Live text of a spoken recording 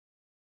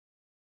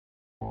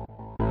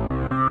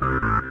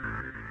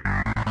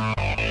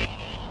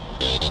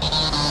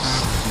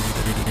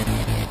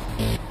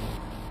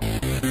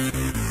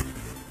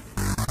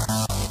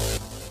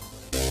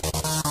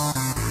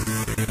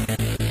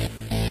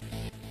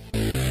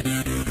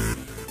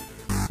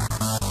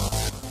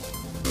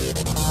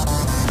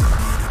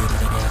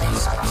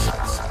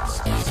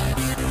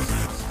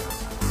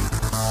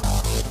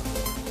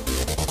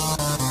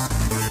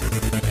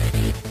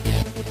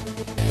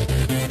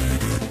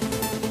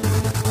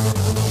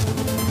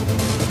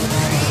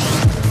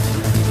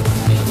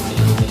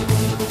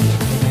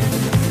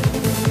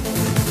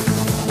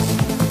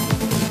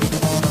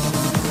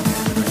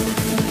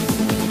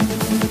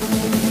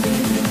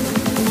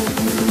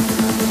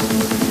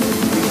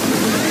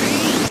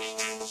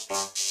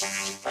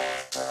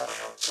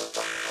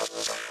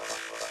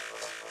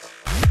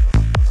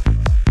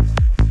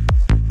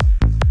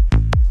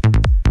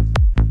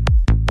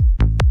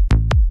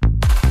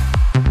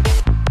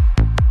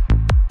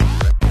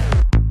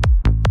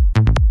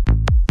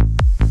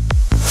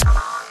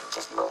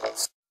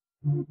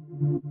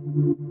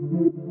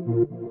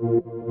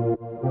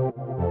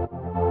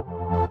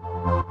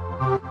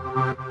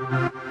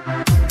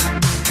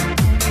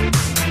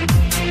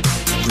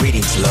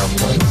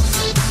Loved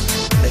ones,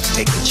 let's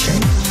take a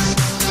chance.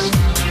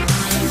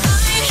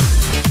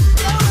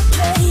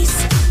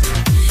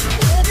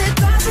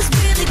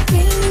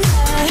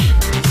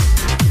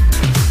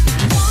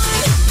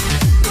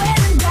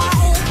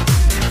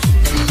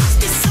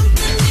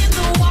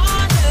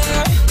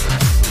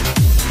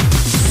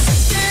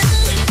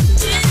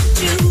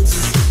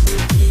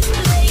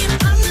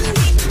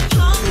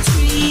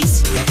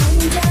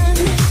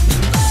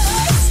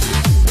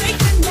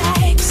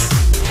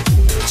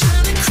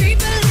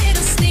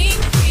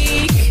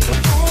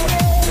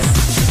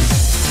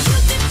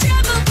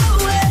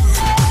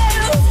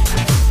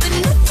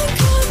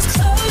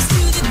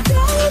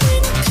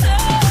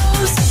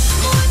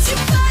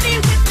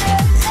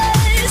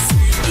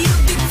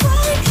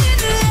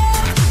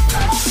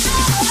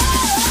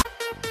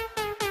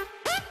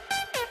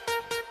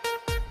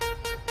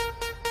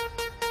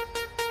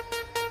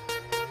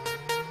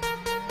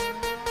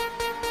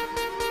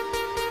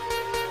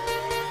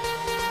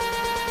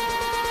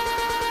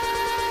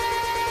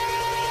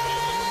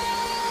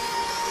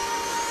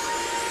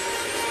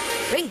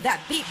 Bring that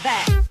beat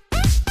back.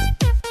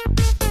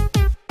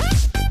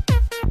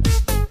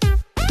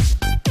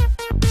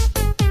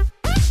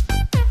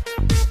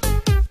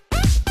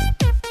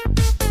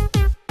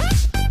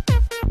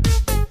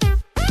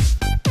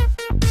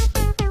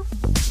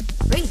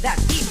 Bring that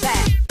beat back.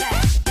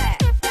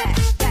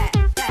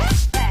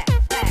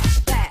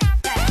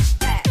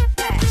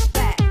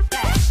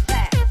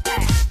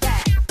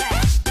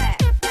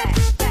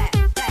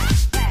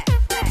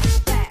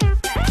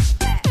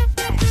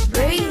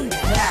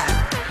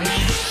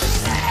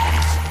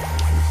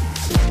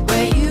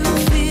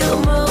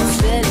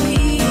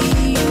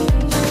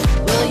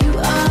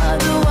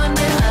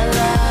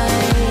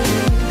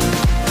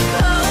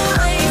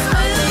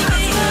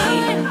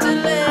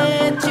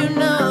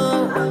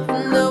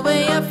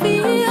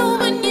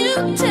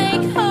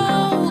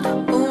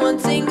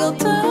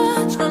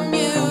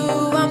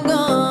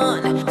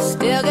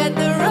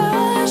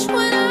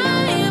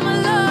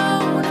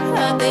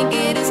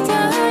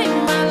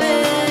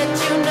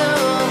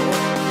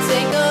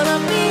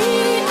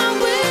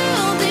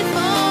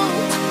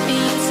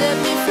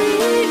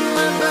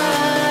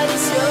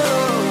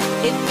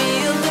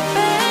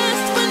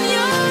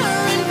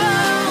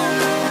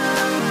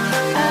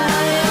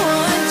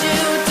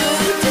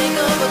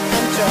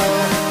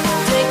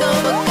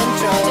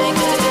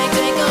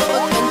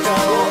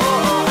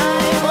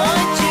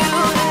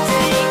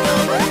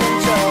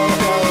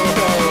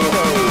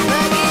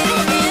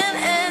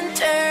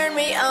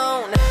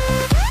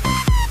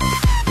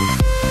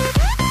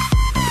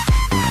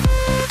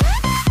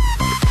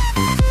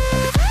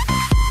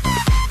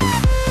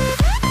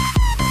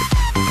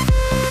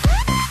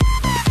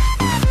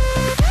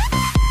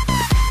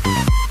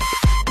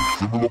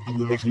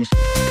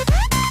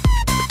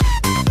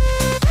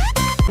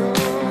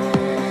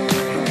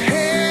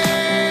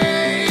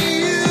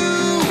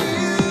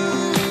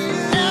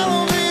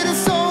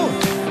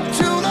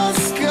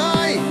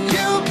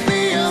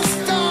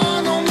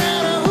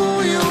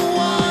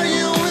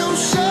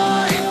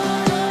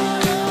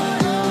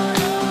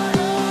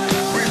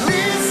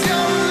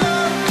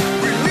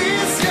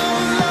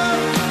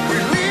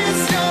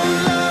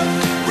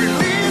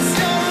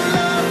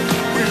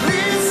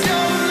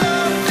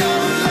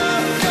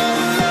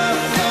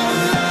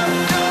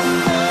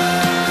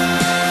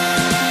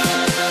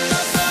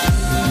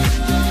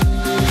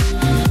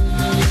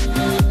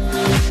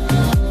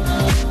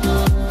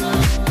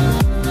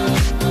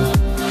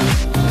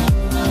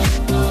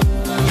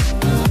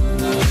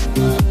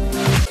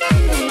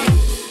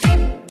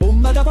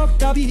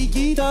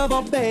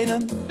 Va bene,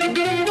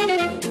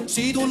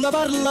 se tu la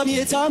parla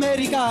miezza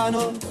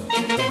americano,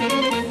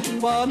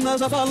 quando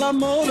si fa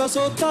l'amore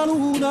sotto la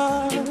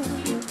luna,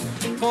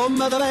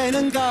 come te viene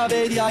in capo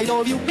di I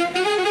love you.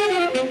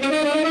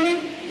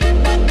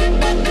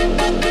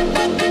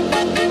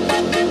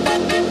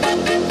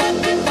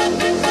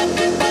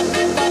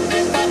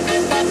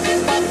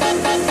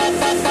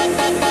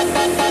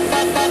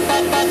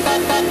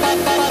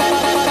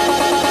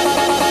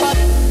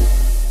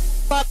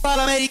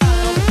 Panamericano.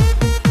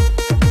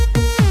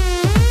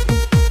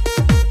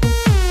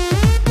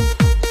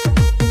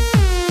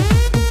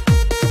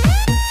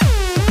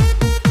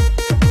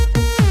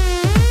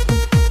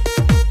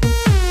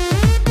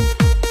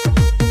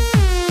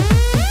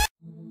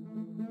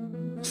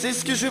 C'est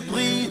ce que je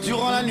prie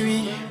durant la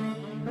nuit,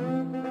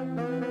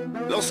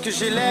 lorsque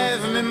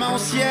j'élève mes mains au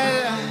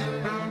ciel,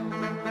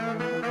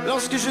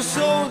 lorsque je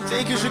saute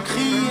et que je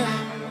crie,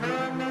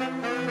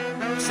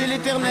 c'est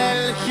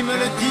l'Éternel qui me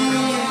le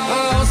dit.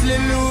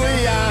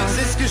 Alléluia,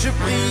 c'est ce que je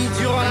prie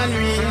durant la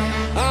nuit.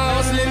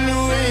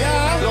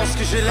 Alléluia,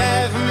 lorsque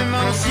j'élève mes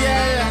mains au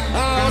ciel.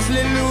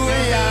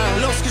 Alléluia,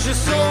 lorsque je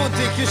saute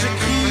et que je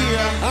crie.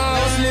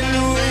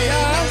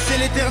 Alléluia, c'est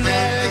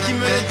l'Éternel qui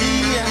me le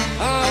dit.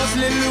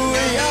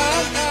 Alléluia,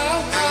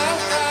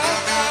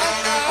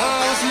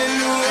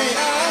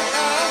 Alléluia,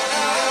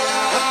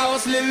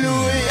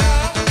 Alléluia.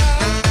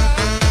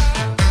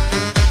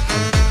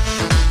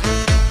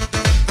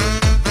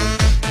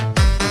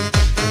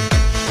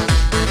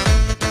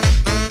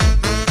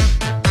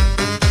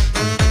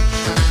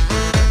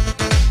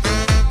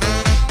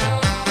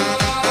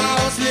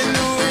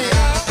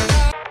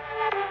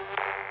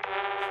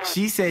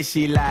 says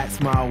she likes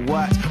my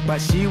watch, but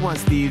she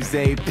wants Steve's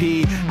AP,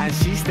 and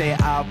she stay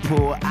up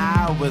all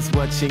hours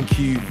watching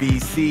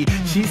QVC.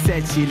 She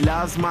said she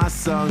loves my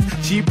songs,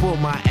 she bought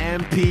my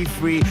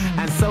MP3,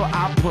 and so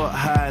I put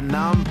her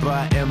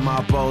number in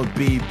my bold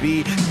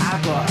BB.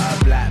 I got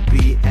a black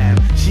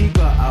BM, she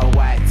got a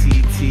white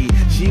TT.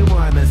 She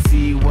wanna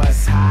see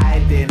what's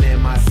hiding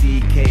in my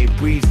CK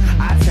briefs.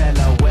 I tell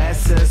her wear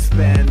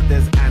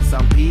suspenders and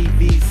some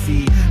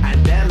PVC,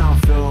 and then I'll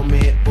film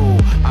it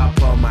all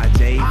up on my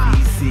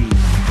JVC.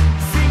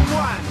 Scene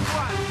one,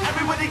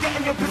 everybody get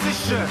in your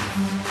position.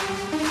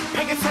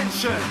 Pay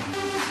attention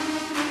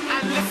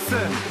and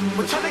listen.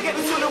 We're trying to get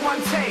this all in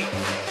one take,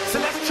 so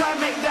let's try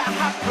and make that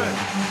happen.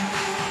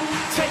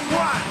 Take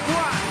one,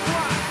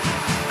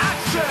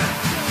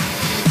 action.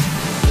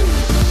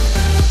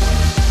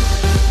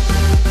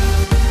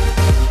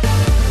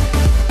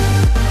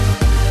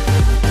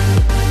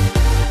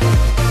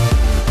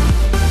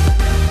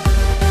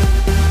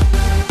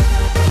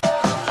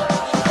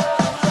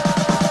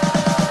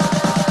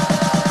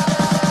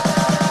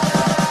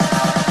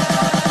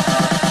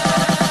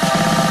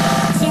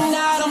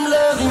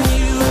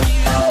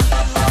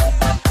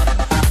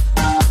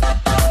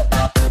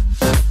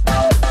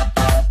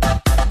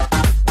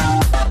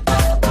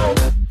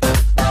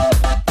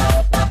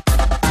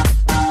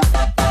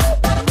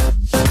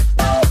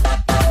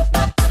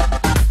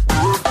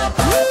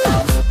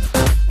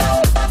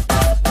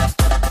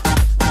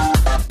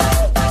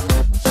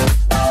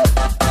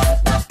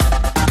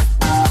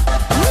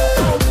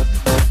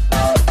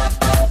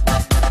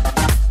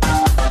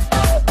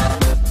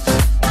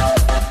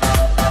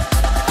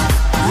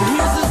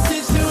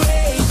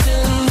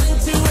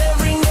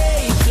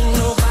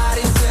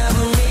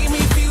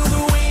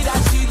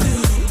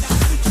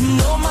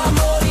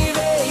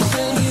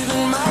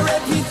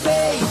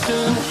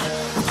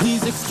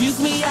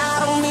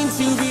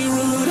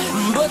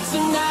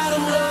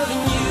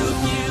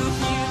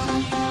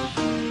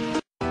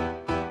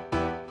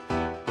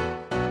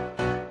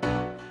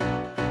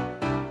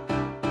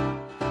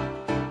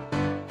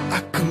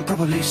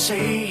 Probably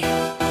say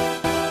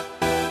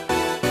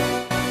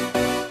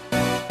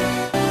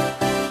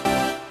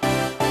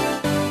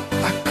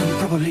I can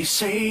probably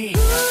say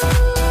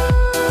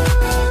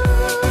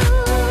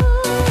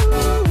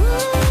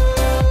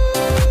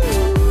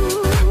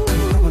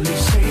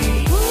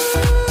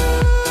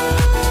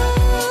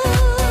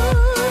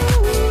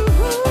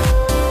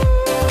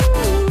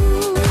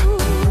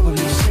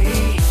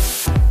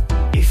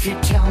if you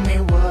tell me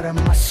what am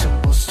I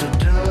supposed to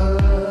do,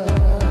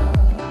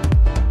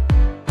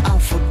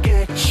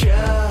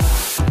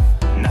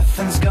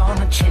 nothing's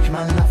gonna change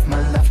my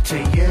love to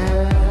you.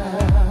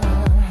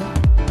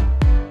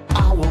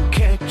 I will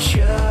catch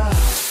you.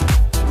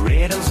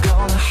 Rhythm's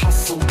gonna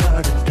hustle,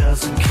 but it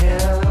doesn't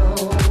kill.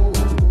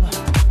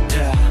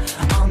 Yeah,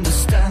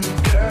 understand,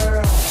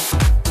 girl.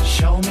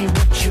 Show me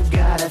what you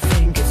got. I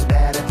think it's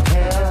better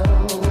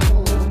tell.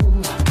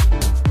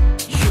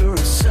 You're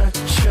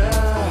such a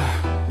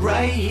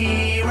right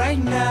here,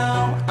 right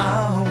now. I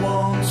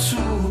want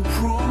to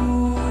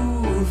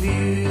prove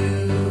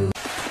you.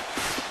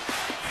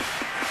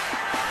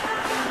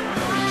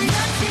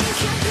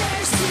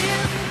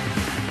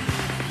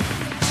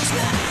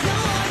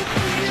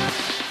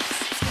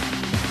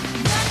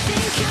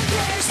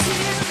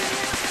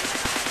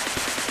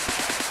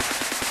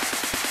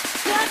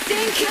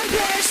 Nothing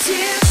compares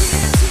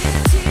to